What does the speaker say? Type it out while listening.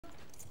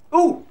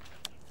Ooh!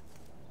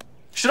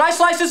 Should I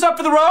slice this up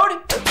for the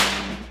road?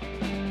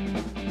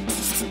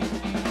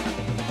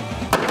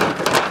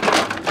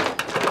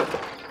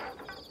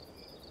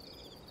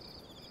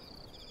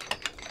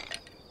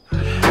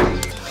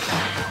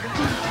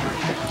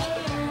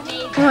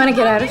 You want to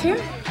get out of here?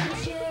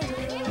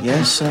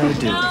 Yes, I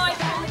do.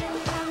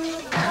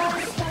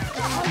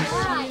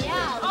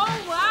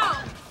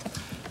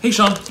 Hey,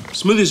 Shawn.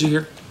 Smoothies are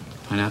here.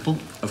 Pineapple?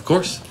 Of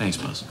course. Thanks,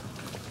 boss.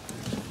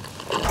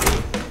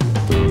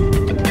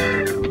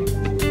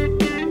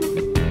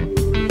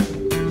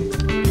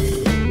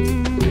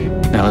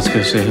 Now let's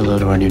go say hello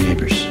to our new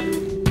neighbors.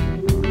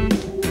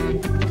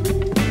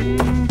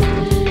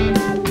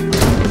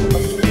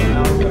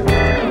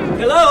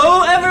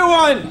 Hello,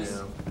 everyone!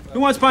 Who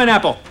wants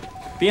pineapple?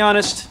 Be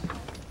honest.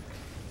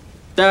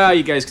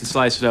 You guys can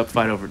slice it up,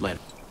 fight over it later.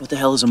 What the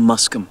hell is a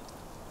muscum?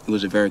 It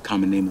was a very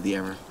common name of the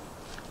era.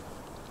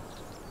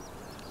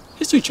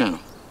 History Channel.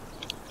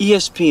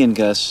 ESPN,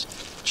 Gus.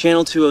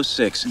 Channel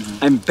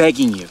 206. I'm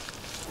begging you.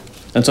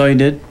 That's all you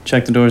did?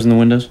 Check the doors and the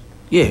windows?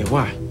 Yeah,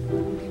 why?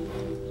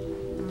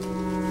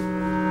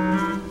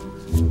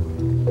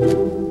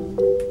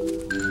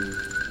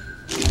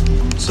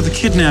 So the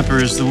kidnapper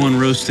is the one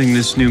roasting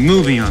this new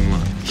movie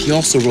online. He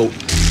also wrote,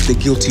 "The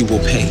guilty will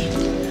pay."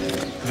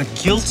 The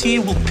guilty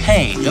will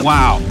pay. Yep.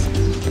 Wow.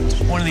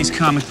 One of these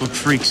comic book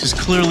freaks has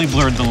clearly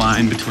blurred the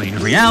line between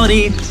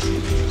reality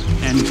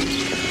and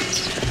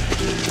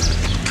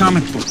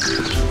comic book.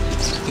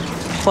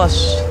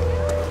 Plus,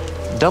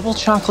 double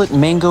chocolate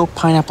mango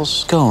pineapple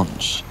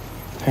scones.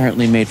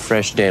 Apparently made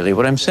fresh daily.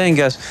 What I'm saying,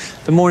 Gus,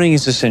 the morning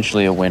is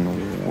essentially a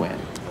win-win.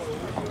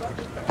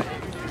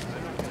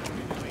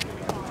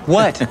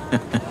 What?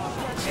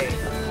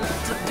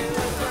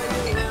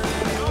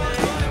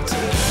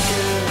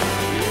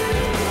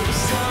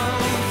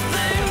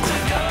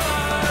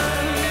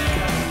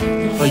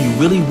 Are you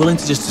really willing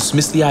to just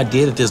dismiss the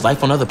idea that there's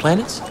life on other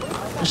planets?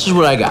 This is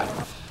what I got.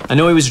 I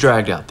know he was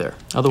dragged out there.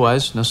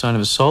 Otherwise, no sign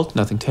of assault,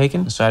 nothing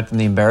taken. Aside from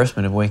the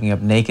embarrassment of waking up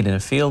naked in a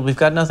field, we've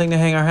got nothing to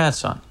hang our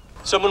hats on.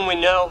 Someone we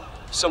know,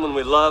 someone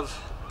we love,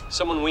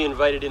 someone we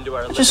invited into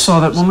our lives. I just saw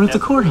that woman at the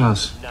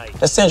courthouse.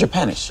 That's Sandra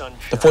Panish,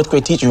 the 4th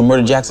grade teacher who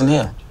murdered Jackson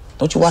Hill.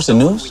 Don't you watch the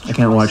news? I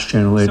can't watch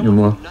Channel 8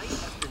 anymore.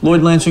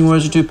 Lloyd Lansing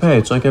wears a toupee.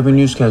 It's like every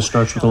newscast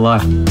starts with a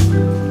lie.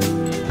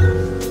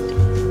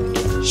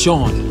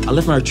 Shawn, I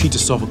left my retreat to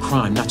solve a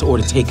crime, not to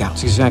order takeout.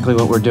 That's exactly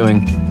what we're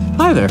doing.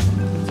 Hi there.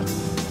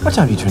 What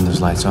time do you turn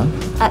those lights on?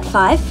 At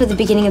 5 for the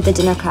beginning of the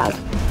dinner crowd.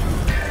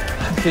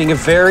 I'm getting a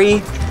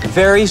very,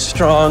 very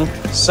strong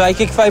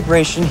psychic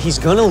vibration. He's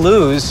gonna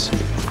lose.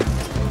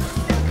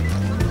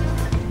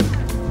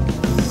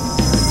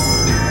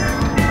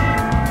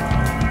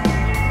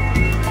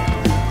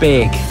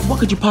 Big. What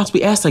could you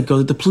possibly ask that girl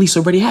that the police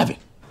already have it?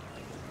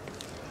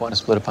 Want to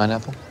split a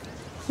pineapple?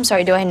 I'm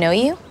sorry, do I know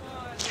you?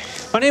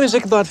 My name is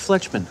Ichabod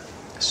Fletchman.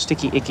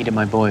 Sticky icky to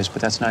my boys,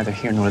 but that's neither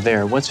here nor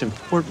there. What's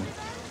important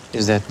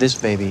is that this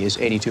baby is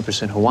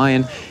 82%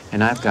 Hawaiian,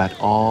 and I've got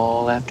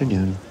all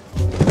afternoon.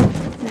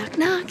 Knock,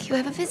 knock. You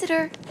have a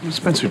visitor. What's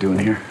Spencer doing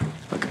here?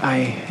 Look,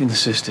 I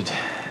insisted.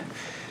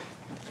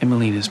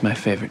 Emelina's my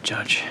favorite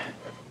judge.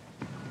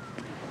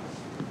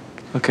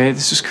 Okay,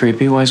 this is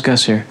creepy. Why is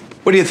Gus here?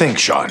 What do you think,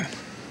 Shawn?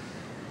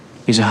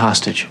 He's a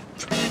hostage.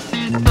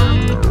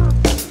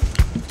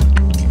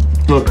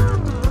 Look,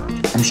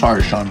 I'm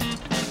sorry, Shawn.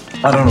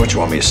 I don't know what you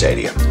want me to say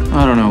to you.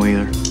 I don't know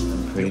either.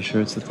 Pretty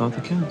sure it's the thought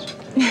that counts.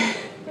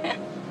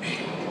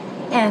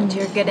 And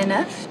you're good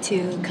enough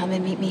to come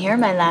and meet me here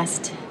my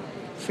last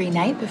free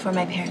night before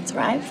my parents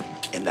arrive?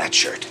 In that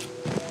shirt.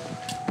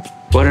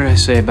 What did I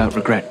say about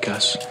regret,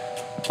 Gus?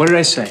 What did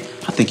I say?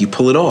 I think you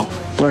pull it off.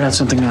 Blurt out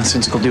something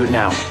nonsensical. Do it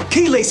now.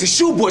 Key laces,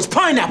 shoeboards,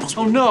 pineapples.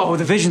 Oh no,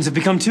 the visions have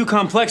become too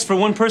complex for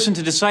one person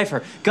to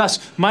decipher. Gus,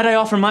 might I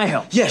offer my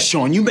help? Yes,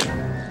 Shawn, you bet.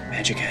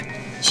 Magic head.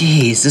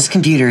 Jeez, this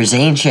computer is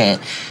ancient.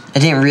 I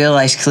didn't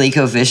realize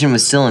ColecoVision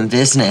was still in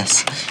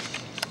business.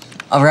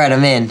 All right,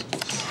 I'm in.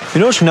 You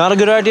know what's not a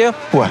good idea?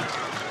 What?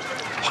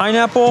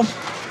 Pineapple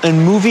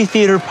and movie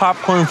theater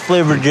popcorn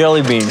flavored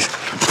jelly beans.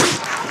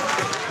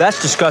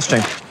 That's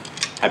disgusting.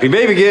 Happy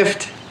baby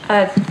gift.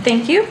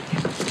 Thank you.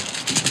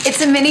 It's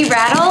a mini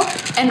rattle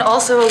and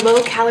also a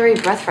low-calorie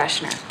breath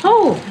freshener.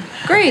 Oh,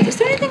 great. Is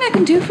there anything I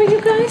can do for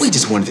you guys? We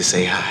just wanted to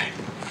say hi.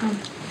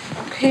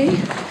 Okay.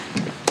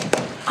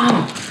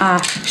 Oh,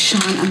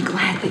 Shawn, I'm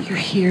glad that you're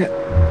here.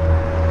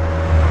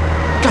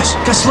 Gus,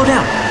 slow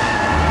down.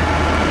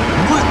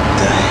 What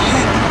the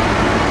heck?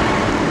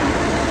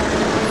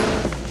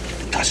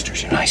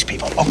 Custers are nice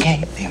people,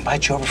 okay? They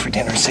invite you over for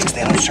dinner at 6.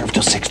 They don't serve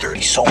till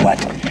 6:30. So what?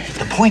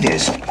 The point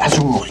is, as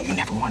a rule, you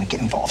never want to get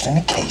involved in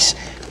a case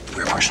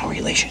where personal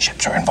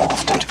relationships are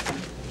involved.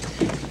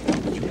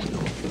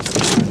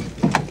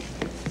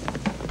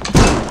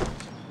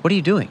 What are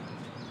you doing?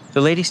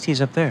 The ladies' tea's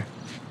up there.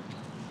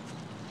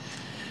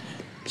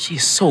 She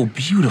is so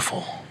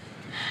beautiful.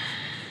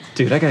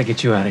 Dude, I gotta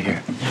get you out of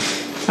here.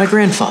 My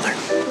grandfather.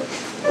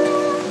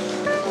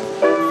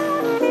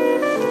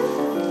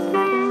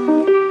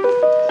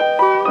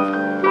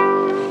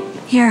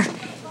 Here,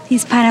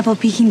 These pineapple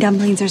Peking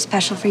dumplings are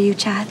special for you,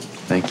 Chad.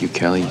 Thank you,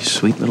 Kelly. You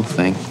sweet little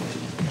thing.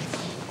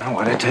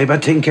 What did I tell you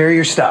about taking care of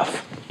your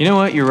stuff? You know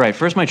what? You're right.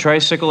 First my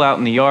tricycle out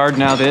in the yard,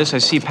 now this. I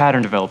see a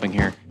pattern developing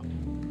here.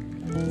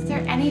 Is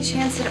there any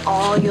chance at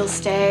all you'll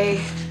stay?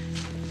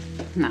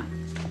 No.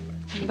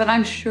 But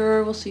I'm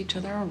sure we'll see each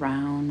other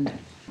around.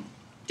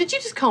 Did you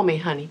just call me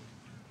honey?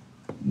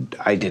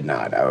 I did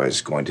not. I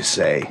was going to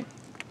say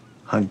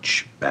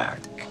hunchback.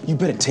 You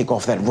better take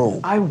off that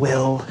robe. I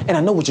will, and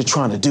I know what you're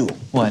trying to do.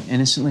 What,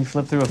 innocently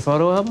flip through a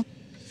photo album?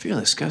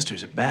 Fearless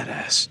Guster's a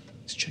badass.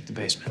 Let's check the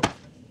basement.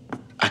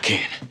 I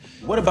can.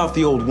 What about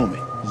the old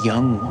woman?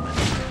 Young woman.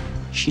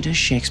 She does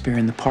Shakespeare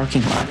in the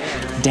parking lot.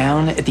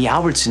 Down at the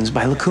Albertsons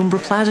by La Cumbre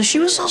Plaza. She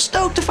was so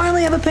stoked to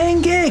finally have a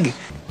paying gig.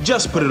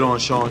 Just put it on,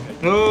 Shawn.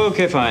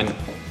 Okay, fine.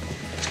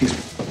 Excuse me.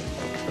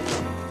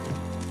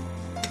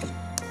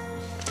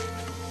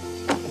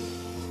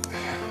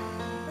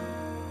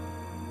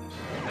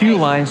 Fuel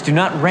lines do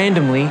not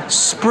randomly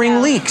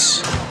spring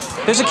leaks.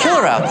 There's a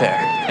killer out there,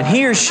 and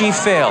he or she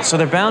failed, so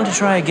they're bound to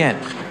try again.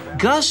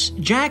 Gus,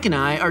 Jack, and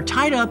I are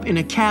tied up in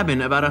a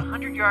cabin about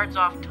 100 yards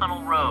off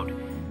Tunnel Road,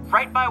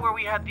 right by where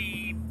we had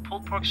the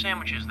pulled pork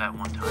sandwiches that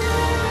one time.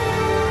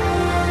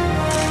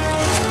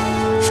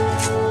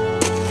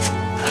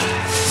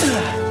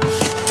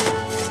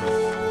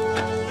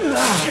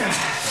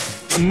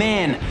 A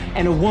man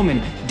and a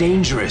woman,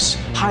 dangerous,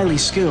 highly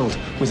skilled,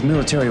 with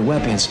military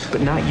weapons, but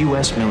not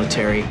U.S.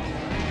 military,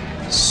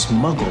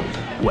 smuggled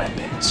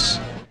weapons.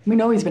 We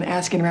know he's been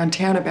asking around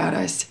town about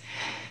us,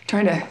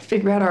 trying to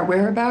figure out our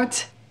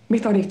whereabouts. We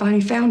thought he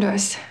finally found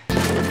us.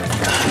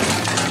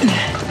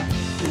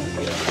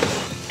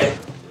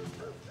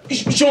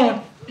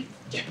 Shawn!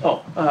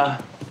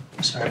 Oh,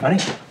 sorry,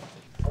 buddy.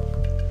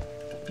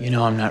 You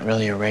know I'm not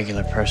really a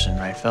regular person,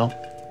 right, Phil?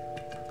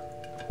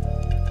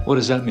 What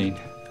does that mean?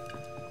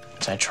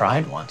 I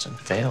tried once and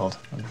failed.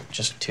 I'm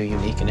just too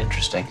unique and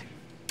interesting.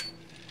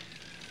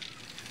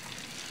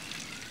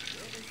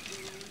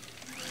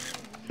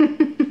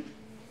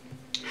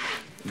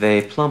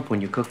 They plump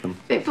when you cook them.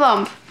 They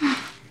plump.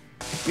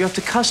 You have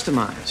to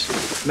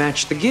customize,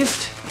 match the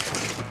gift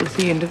with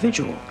the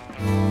individual.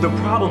 The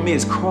problem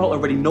is Carl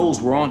already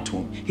knows we're onto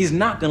him. He's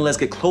not gonna let us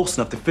get close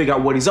enough to figure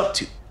out what he's up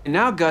to. And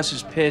now Gus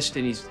is pissed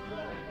and he's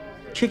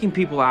kicking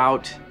people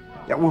out.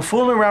 Yeah, well,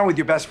 fooling around with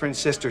your best friend's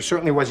sister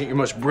certainly wasn't your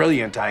most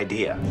brilliant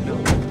idea.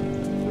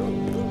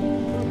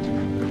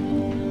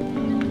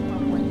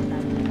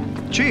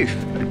 Chief.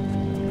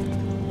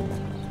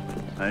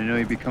 I didn't know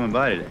you'd be coming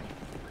by today.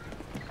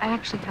 I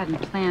actually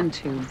hadn't planned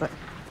to, but...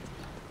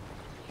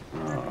 Oh,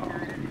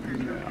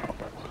 no.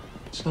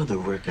 For the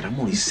record, I'm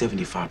only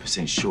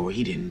 75% sure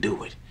he didn't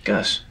do it.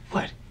 Gus.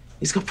 What?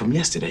 He's up from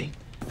yesterday.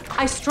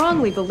 I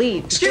strongly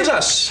believe... Excuse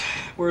us!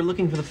 We're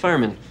looking for the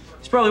fireman.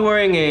 He's probably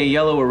wearing a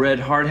yellow or red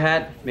hard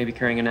hat, maybe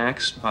carrying an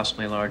axe,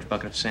 possibly a large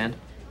bucket of sand.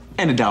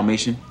 And a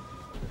Dalmatian.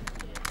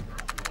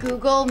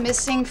 Google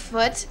missing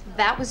foot.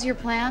 That was your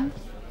plan?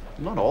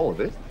 Not all of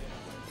it.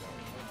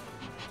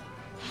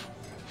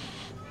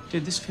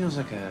 Dude, this feels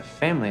like a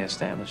family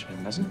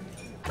establishment, doesn't it?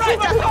 Right,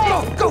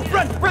 go,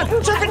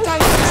 run,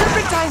 serpentine,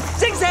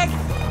 zigzag,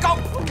 go,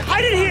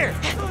 hide it here.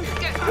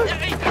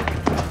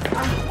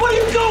 What are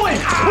you doing?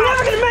 We're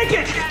never gonna make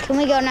it. Can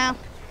we go now?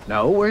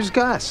 No, where's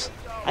Gus?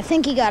 I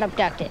think he got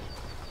abducted.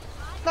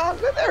 No,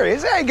 there he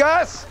is. Hey,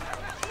 Gus.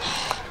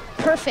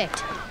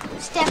 Perfect.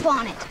 Step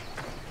on it.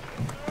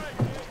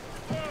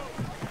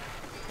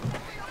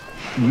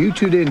 You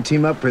two didn't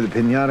team up for the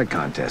piñata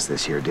contest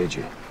this year, did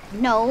you?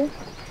 No.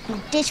 He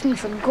ditched me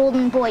for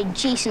golden boy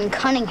Jason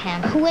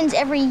Cunningham, who wins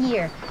every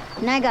year.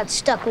 And I got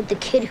stuck with the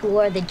kid who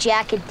wore the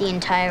jacket the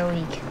entire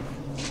week.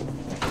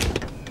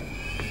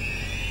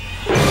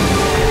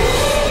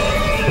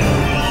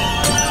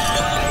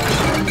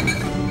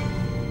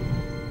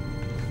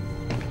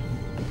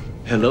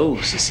 Hello,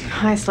 Sissy.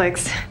 Hi,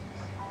 Slicks.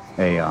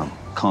 A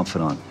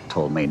confidant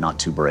told me not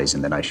too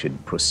brazen that I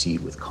should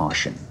proceed with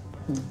caution.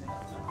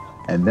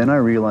 And then I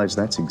realized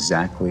that's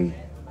exactly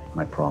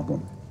my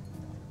problem.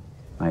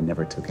 I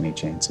never took any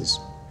chances.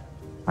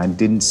 I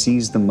didn't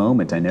seize the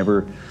moment. I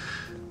never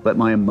let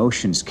my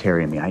emotions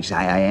carry me. I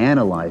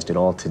analyzed it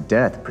all to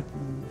death,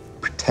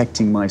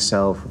 protecting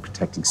myself or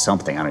protecting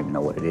something. I don't even know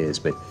what it is,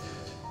 but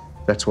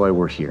that's why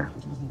we're here,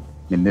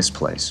 in this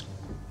place.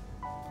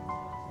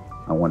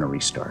 I want to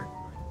restart.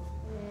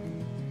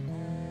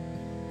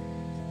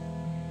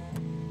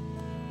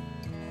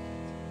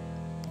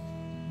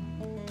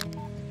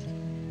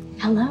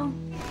 Hello.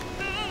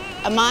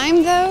 A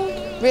mime, though?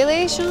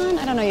 Really, Shawn?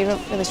 I don't know, you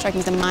don't really strike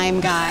me as a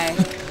mime guy.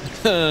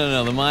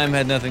 No, the mime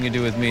had nothing to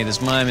do with me. This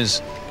mime is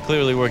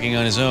clearly working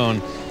on his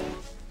own.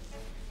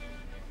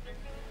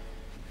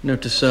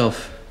 Note to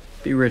self,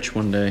 be rich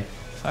one day.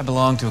 If I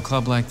belonged to a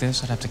club like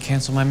this, I'd have to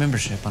cancel my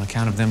membership on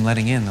account of them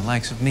letting in the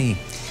likes of me.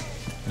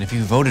 And if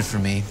you voted for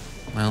me,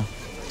 well,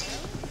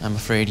 I'm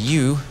afraid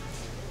you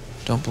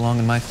don't belong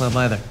in my club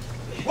either.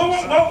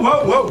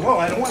 Whoa.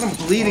 I don't want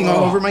him bleeding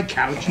all over my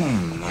couch.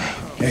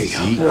 There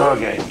you go.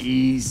 Okay,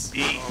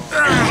 easy.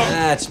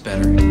 That's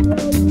better.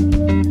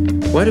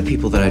 Why do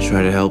people that I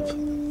try to help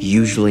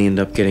usually end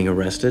up getting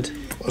arrested?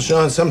 Well,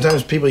 Shawn,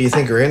 sometimes people you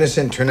think are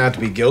innocent turn out to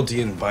be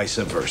guilty and vice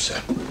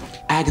versa.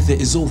 Agatha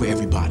is over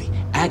everybody.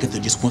 Agatha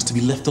just wants to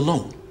be left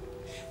alone.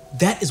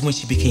 That is when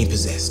she became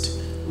possessed.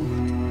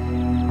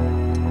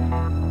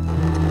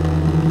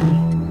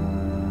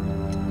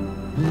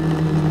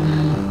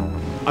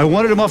 I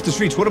wanted him off the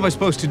streets. What am I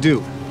supposed to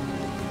do?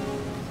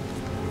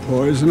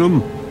 Poison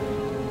him.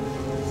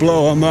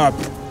 Blow him up.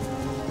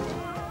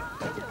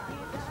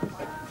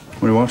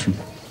 What are you watching?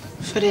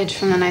 Footage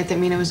from the night that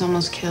Mina was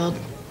almost killed.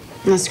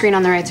 On the screen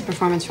on the right's a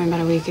performance from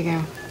about a week ago.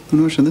 What are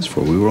you watching this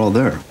for? We were all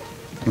there.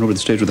 Went over the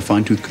stage with a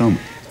fine-tooth comb.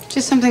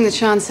 Just something that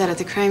Shawn said at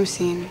the crime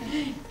scene.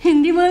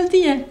 Hindi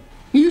bolti hai.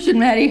 You should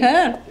marry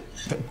her.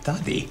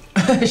 Daddy.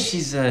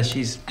 she's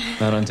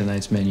not on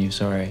tonight's menu,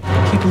 sorry.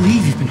 I can't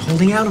believe you've been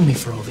holding out on me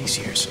for all these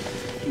years.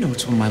 You know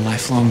it's one of my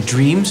lifelong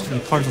dreams to be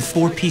part of a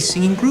 4-piece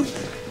singing group.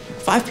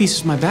 5-piece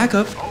is my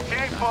backup.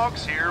 Okay,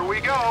 folks, here we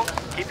go.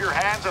 Keep your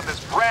hands on this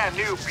brand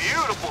new,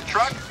 beautiful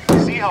truck.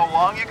 See how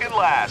long you can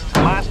last.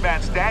 Last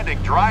man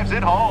standing drives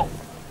it home.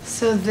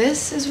 So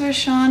this is where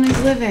Shawn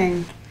is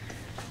living.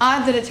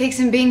 Odd that it takes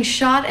him being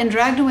shot and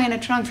dragged away in a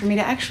trunk for me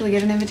to actually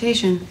get an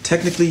invitation.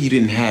 Technically, you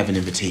didn't have an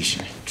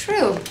invitation.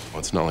 True. Well,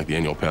 it's not like the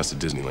annual pass to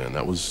Disneyland.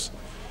 That was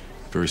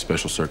a very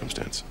special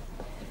circumstance.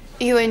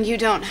 You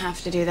don't have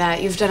to do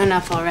that. You've done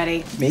enough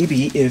already.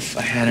 Maybe if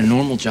I had a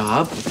normal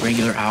job with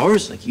regular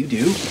hours like you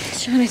do.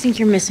 Shawn, I think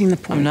you're missing the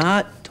point. I'm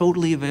not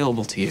totally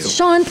available to you.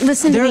 Shawn,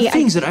 listen to me. There are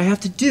things that I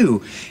have to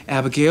do.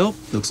 Abigail,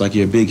 looks like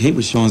you're a big hit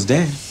with Shawn's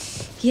dad.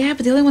 Yeah,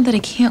 but the only one that I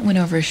can't win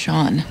over is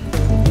Shawn.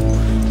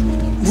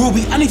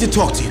 Ruby, I need to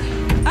talk to you.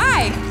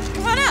 Hi,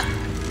 come on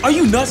up. Are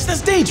you nuts?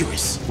 That's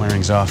dangerous.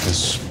 Waring's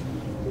office.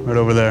 Right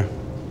over there.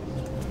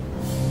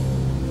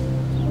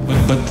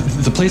 But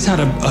the place had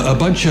a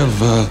bunch of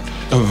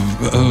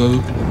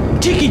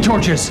tiki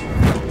torches.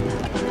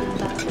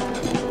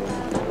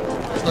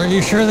 Are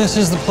you sure this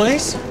is the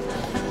place?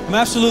 I'm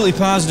absolutely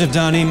positive,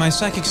 Donnie. My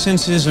psychic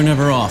senses are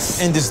never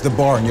off. And this is the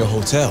bar in your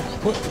hotel.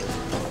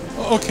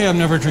 Okay, I'm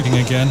never drinking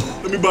again.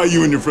 Let me buy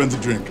you and your friends a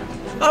drink.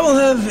 I will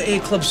have a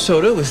club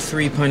soda with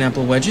 3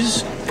 pineapple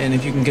wedges. And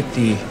if you can get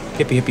the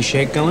hippie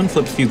shake going,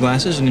 flip a few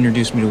glasses, and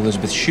introduce me to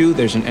Elizabeth's shoe,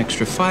 there's an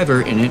extra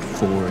 $5 in it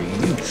for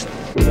you.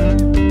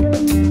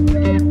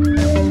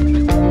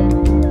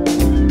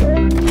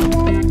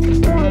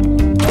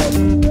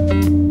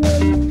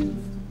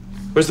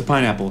 Where's the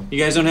pineapple? You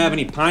guys don't have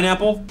any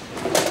pineapple?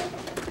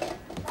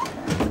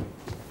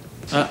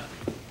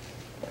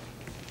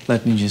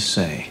 Let me just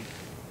say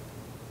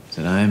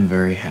that I am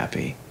very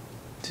happy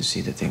to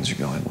see that things are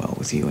going well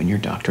with you and your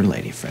doctor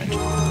lady friend.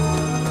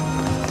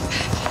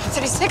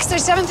 36,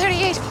 37,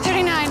 38,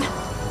 39.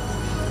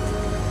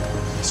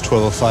 It's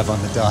 12:05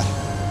 on the dot.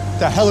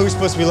 The hell are we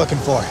supposed to be looking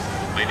for?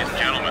 Ladies and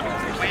gentlemen,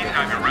 please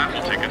have your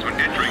raffle tickets when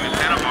entering the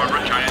Santa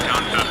Barbara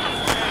Chinatown Festival.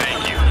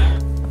 Thank you.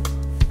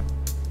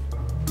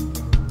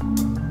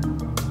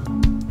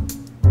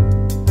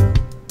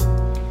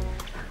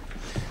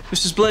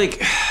 Mrs.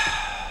 Blake,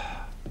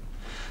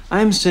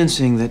 I'm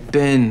sensing that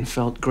Ben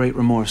felt great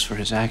remorse for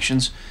his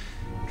actions.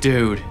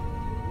 Dude,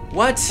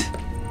 what?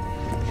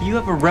 You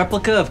have a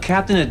replica of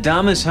Captain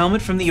Adama's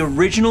helmet from the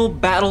original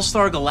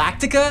Battlestar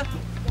Galactica?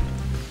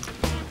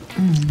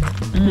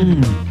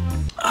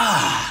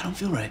 I don't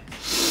feel right.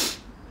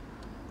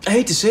 I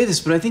hate to say this,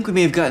 but I think we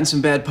may have gotten some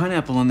bad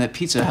pineapple on that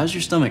pizza. How's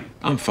your stomach?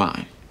 I'm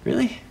fine.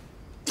 Really?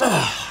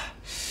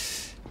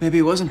 Maybe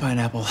it wasn't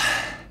pineapple.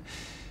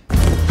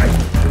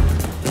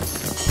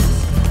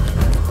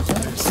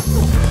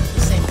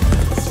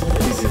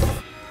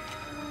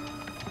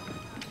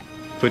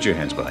 Put your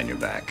hands behind your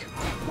back.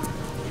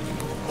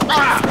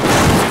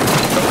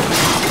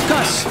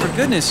 Gus, for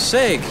goodness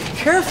sake,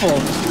 careful.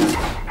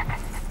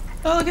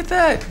 Oh, look at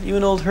that. You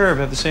and old Herb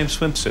have the same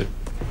swimsuit.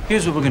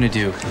 Here's what we're gonna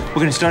do.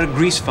 We're gonna start a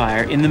grease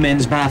fire in the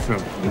men's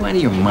bathroom. You out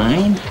of your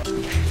mind?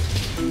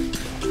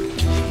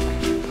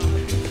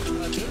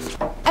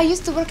 I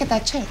used to work at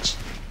that church.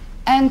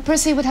 And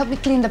Percy would help me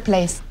clean the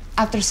place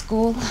after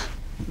school.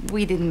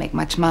 We didn't make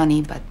much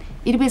money, but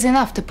it was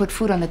enough to put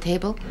food on the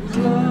table.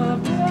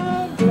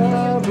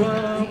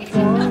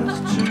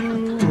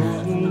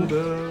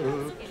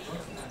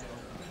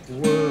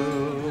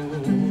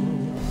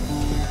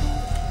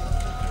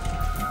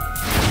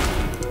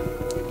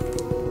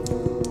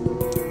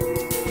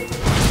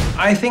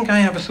 I think I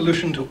have a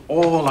solution to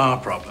all our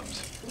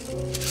problems.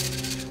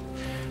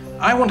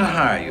 I want to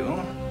hire you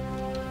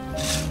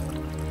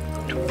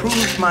to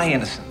prove my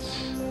innocence.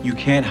 You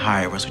can't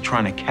hire us. We're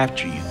trying to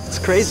capture you. It's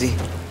crazy.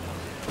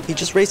 He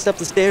just raced up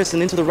the stairs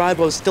and into the ride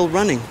while I was still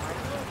running.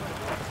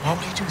 Why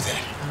would he do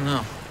that? I don't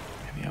know.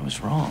 Maybe I was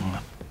wrong.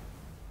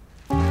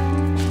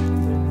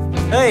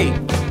 Hey,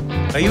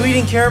 are you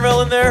eating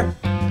caramel in there?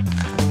 Do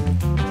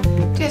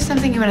you have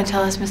something you want to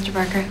tell us, Mr.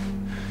 Barker?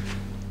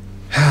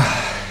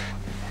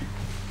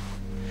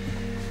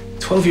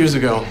 12 years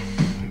ago,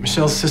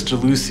 Michelle's sister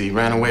Lucy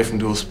ran away from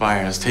Dual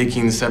Spires,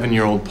 taking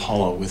 7-year-old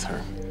Paula with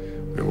her.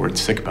 We were worried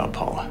sick about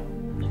Paula.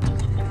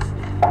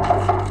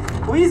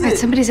 squeeze Wait,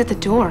 somebody's at the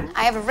door.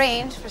 I have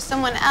arranged for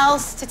someone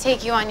else to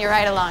take you on your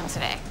ride along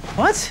today.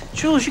 What?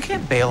 Jules, you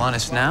can't bail on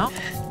us now.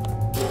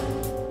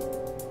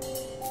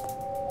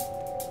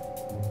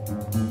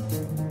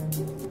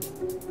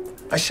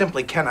 I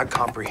simply cannot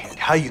comprehend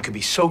how you could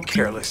be so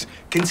careless,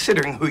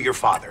 considering who your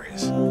father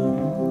is.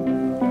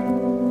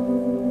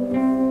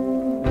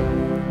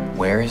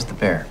 Where is the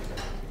bear?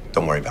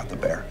 Don't worry about the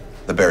bear.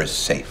 The bear is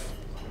safe.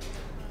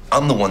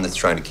 I'm the one that's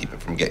trying to keep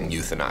it from getting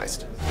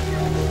euthanized.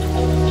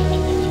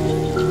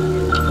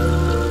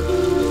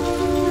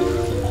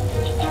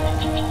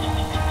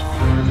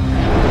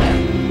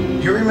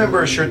 You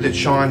remember a shirt that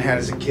Shawn had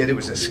as a kid? It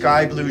was a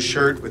sky blue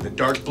shirt with a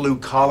dark blue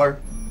collar.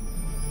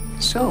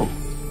 So,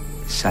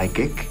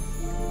 psychic,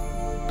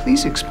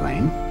 please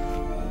explain.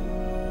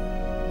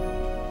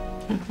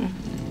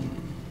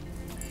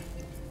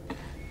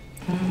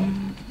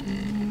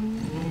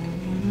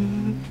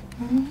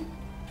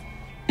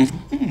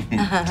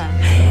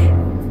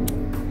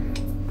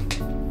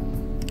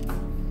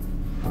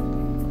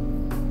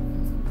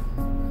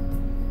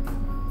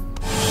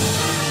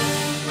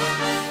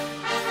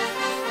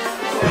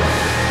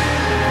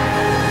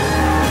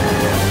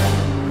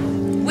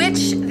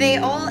 Which they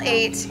all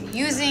ate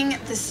using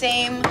the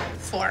same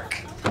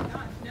fork.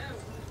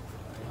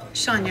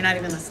 Shawn, you're not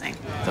even listening.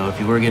 Though if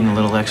you were getting a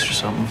little extra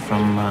something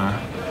from,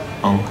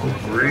 Uncle.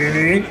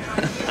 Really?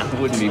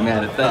 I wouldn't be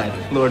mad at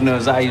that. Lord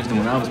knows I used them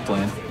when I was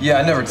playing. Yeah,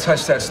 I never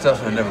touched that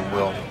stuff and I never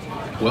will.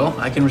 Well,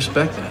 I can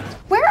respect that.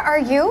 Where are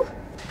you?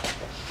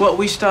 Well,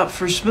 we stopped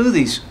for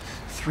smoothies.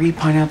 3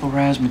 pineapple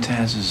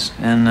razzmatazzes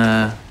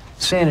and,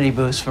 sanity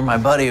boost for my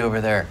buddy over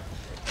there.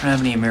 I don't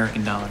have any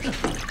American dollars.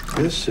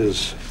 This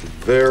is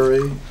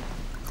very,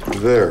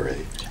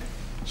 very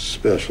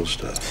special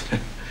stuff.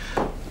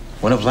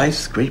 One of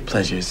life's great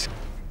pleasures.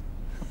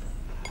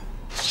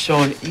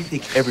 Shawn, you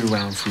think every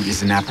round fruit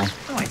is an apple?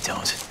 No, I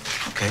don't.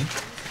 Okay.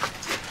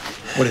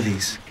 What are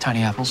these?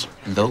 Tiny apples.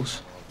 And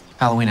those?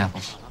 Halloween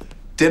apples.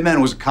 Dead man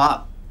was a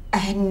cop. I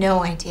had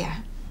no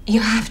idea. You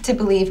have to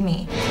believe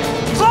me.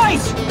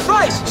 Slice!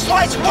 Slice!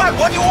 Slice what?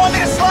 What do you want me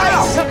to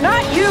slice? No,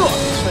 not you!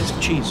 Slice some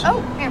cheese.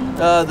 Oh, here.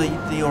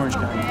 The orange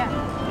guy. Yeah.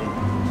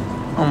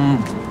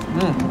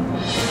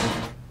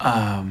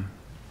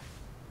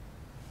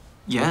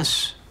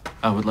 Yes,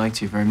 I would like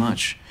to very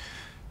much.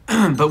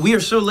 But we are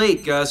so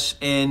late, Gus,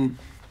 and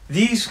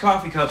these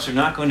coffee cups are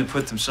not going to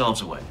put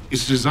themselves away.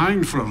 It's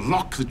designed for a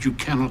lock that you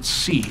cannot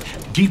see,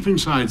 deep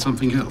inside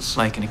something else.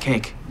 Like in a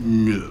cake.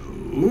 No.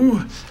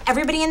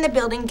 Everybody in the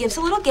building gives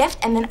a little gift,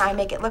 and then I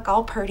make it look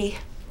all pretty.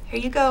 Here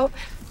you go.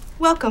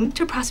 Welcome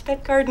to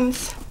Prospect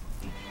Gardens.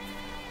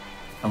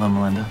 Hello,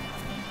 Melinda.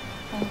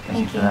 Thank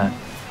you. For that.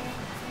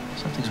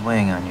 Something's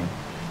weighing on you.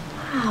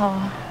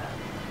 Wow.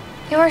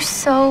 You are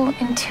so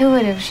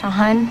intuitive,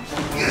 Shawn.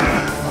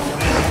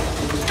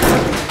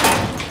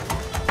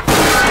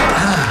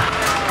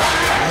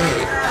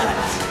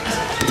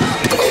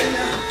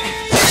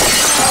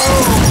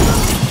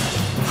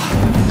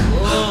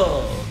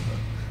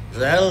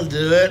 That'll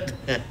do it.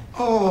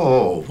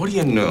 Oh, what do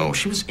you know?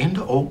 She was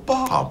into old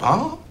Bob,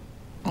 huh?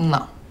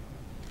 No.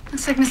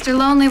 Looks like Mr.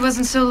 Lonely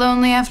wasn't so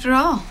lonely after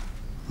all.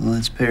 Well,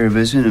 let's pay her a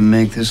visit and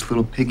make this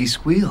little piggy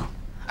squeal.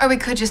 Or we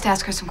could just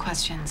ask her some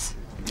questions.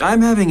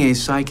 I'm having a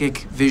psychic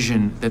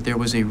vision that there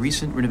was a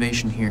recent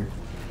renovation here.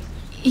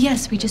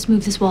 Yes, we just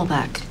moved this wall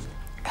back.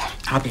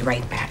 I'll be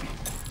right back.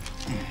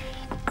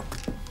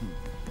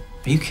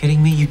 Are you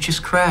kidding me? You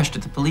just crashed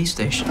at the police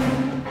station.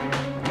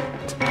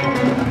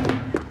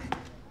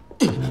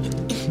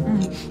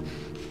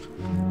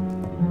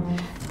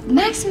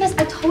 Maximus,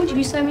 I told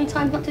you so many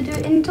times not to do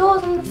it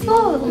indoors on the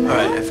floor. All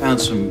right, I found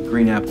some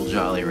green apple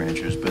Jolly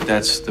Ranchers, but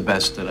that's the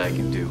best that I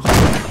can do.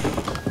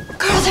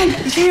 Carlton!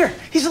 He's here!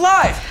 He's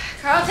alive!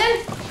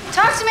 Carlton,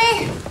 talk to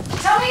me.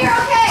 Tell me you're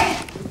okay.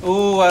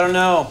 Oh, I don't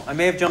know. I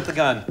may have jumped the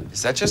gun.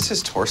 Is that just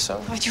his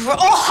torso? But you were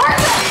all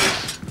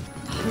heartless!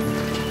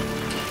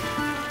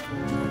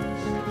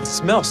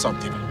 Smell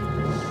something.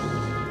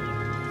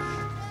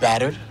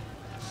 Battered.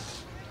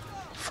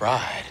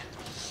 Fried.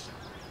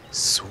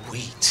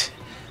 Sweet.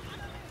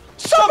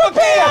 Summer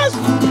peas!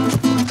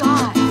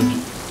 God.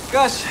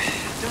 Gus,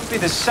 don't be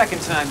the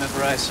second time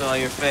ever I saw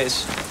your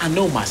face. I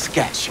know my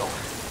scat, Shawn.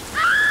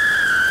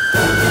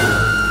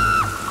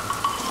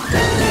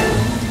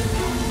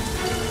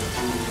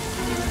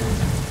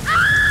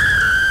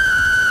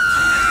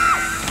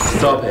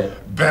 Stop it.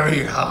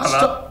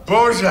 Benihana.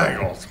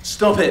 Bojangles.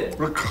 Stop it.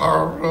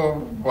 Ricardo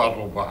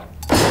Waddleback.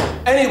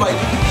 Anyway.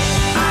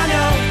 I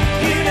know,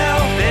 you know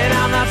that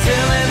I'm not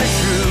telling the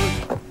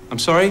truth. I'm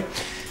sorry?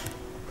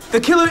 The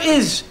killer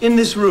is in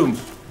this room.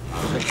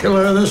 The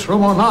killer in this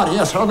room or not,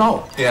 yes or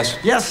no? Yes.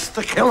 Yes,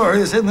 the killer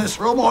is in this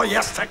room, or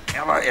yes, the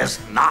killer is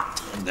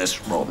not in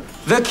this room.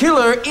 The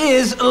killer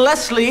is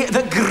Leslie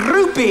the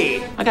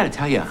groupie. I gotta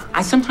tell you,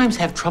 I sometimes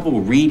have trouble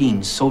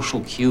reading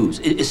social cues,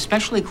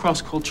 especially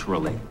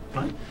cross-culturally.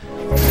 Right?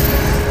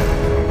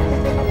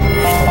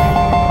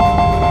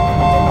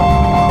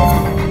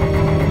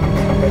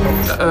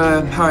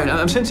 All right,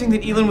 I'm sensing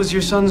that Elin was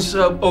your son's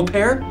au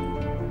pair?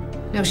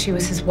 No, she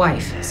was his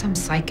wife, some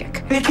psychic.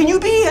 Hey, can you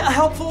be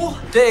helpful?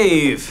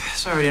 Dave,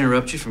 sorry to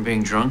interrupt you from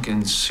being drunk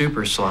and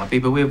super sloppy,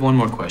 but we have one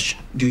more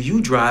question. Do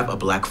you drive a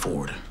black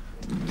Ford?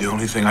 The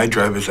only thing I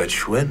drive is that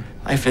Schwinn.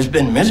 Life has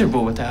been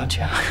miserable without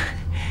you.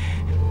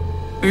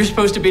 We were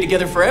supposed to be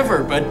together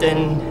forever, but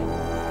then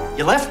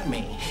you left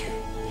me.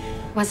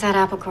 What's that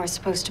apple core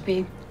supposed to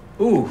be?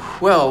 Ooh,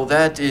 well,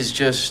 that is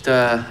just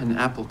an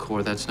apple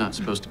core that's not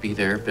supposed to be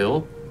there,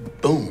 Bill.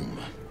 Boom.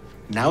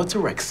 Now it's a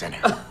rec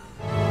center.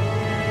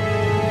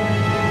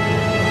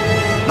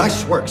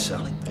 Nice work,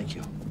 Sally. Thank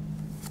you.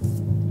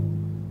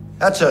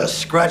 That's a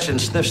scratch and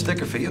sniff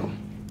sticker for you.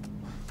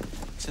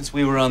 Since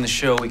we were on the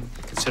show, we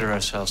consider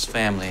ourselves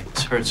family.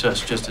 This hurts us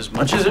just as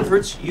much as it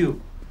hurts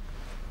you.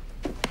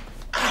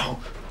 Ow.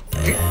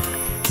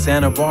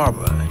 Santa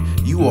Barbara,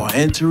 you are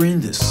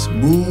entering the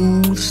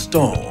smooth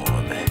storm.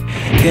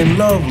 Can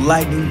love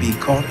lightning be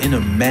caught in a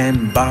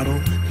man bottle?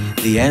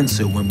 The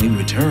answer when we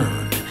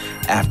return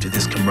after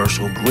this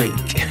commercial break.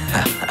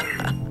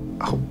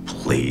 Oh,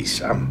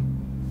 please. I'm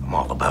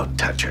all about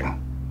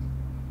touching.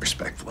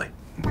 Respectfully.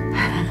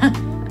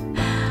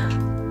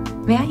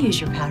 May I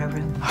use your powder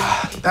room?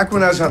 Back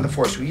when I was on the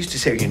force, we used to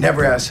say you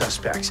never ask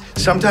suspects.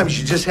 Sometimes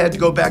you just had to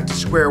go back to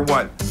square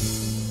one.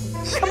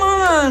 Come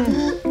on!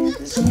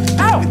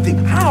 Ow!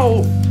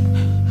 Ow!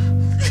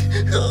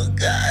 Oh,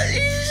 gosh.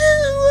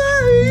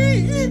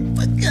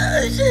 My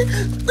gosh.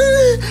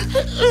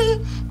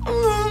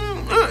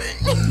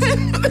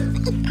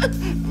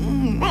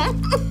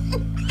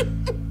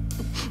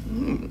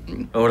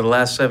 Over the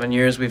last 7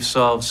 years, we've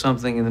solved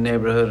something in the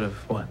neighborhood of,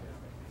 what,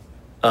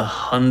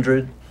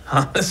 100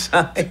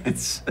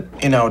 homicides?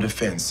 In our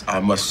defense,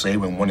 I must say,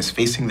 when one is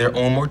facing their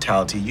own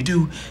mortality, you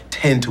do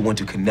tend to want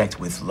to connect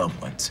with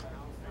loved ones.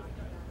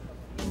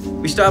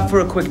 We stopped for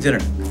a quick dinner.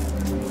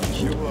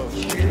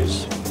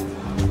 Cheers.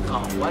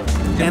 Oh, what?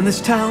 And this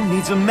town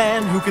needs a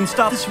man who can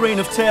stop this reign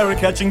of terror,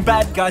 catching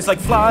bad guys like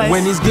flies.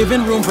 When he's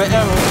given room for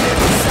error.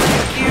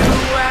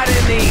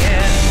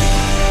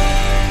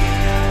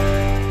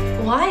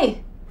 Why?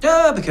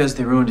 Because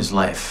they ruined his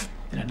life,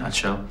 in a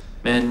nutshell.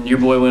 And your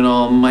boy went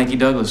all Mikey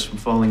Douglas from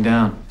Falling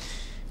Down.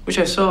 Which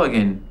I saw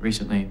again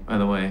recently, by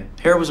the way.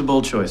 Hair was a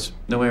bold choice.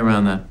 No way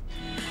around that.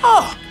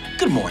 Oh,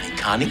 good morning,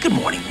 Connie. Good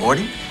morning,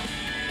 Morty.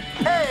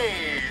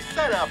 Hey,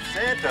 set up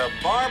Santa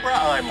Barbara.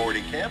 I'm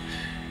Morty Kemp.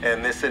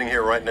 And this sitting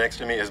here right next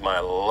to me is my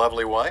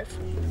lovely wife.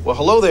 Well,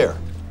 hello there.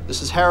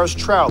 This is Harris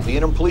Trout, the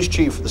interim police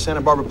chief for the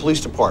Santa Barbara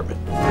Police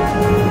Department. Do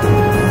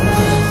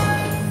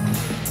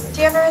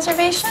you have a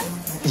reservation?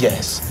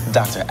 Yes,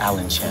 Dr.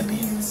 Alan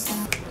Champion.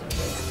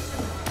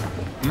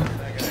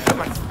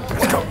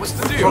 What's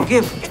the deal?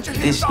 Forgive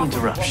this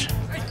interruption.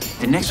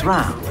 The next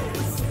round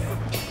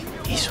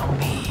is on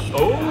me.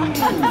 Oh!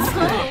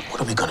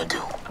 What are we gonna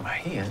do? Right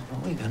here,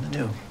 what we gonna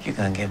do? You're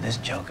gonna give this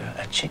joker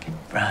a chicken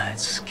fried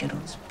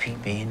Skittles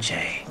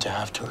PB&J.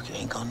 Jive turkey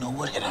ain't gonna know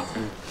what hit him.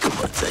 Come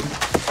on, Ted.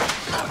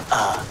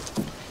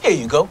 Here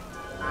you go.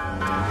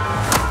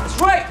 That's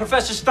right,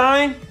 Professor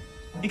Stein.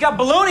 You got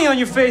bologna on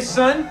your face,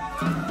 son.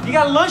 You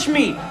got lunch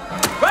meat.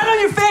 Right on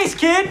your face,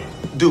 kid.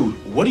 Dude,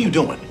 what are you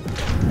doing?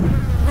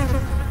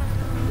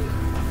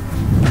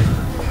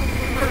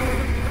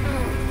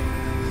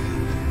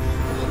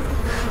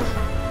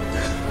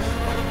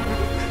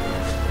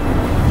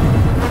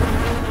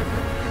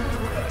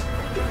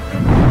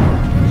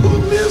 Who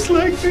lives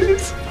like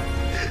this?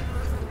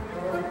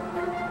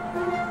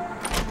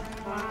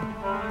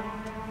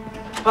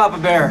 Papa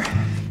Bear.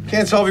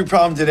 Can't solve your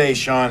problem today,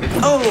 Shawn.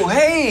 Oh,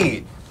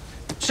 hey!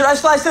 Should I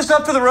slice this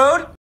up to the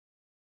road?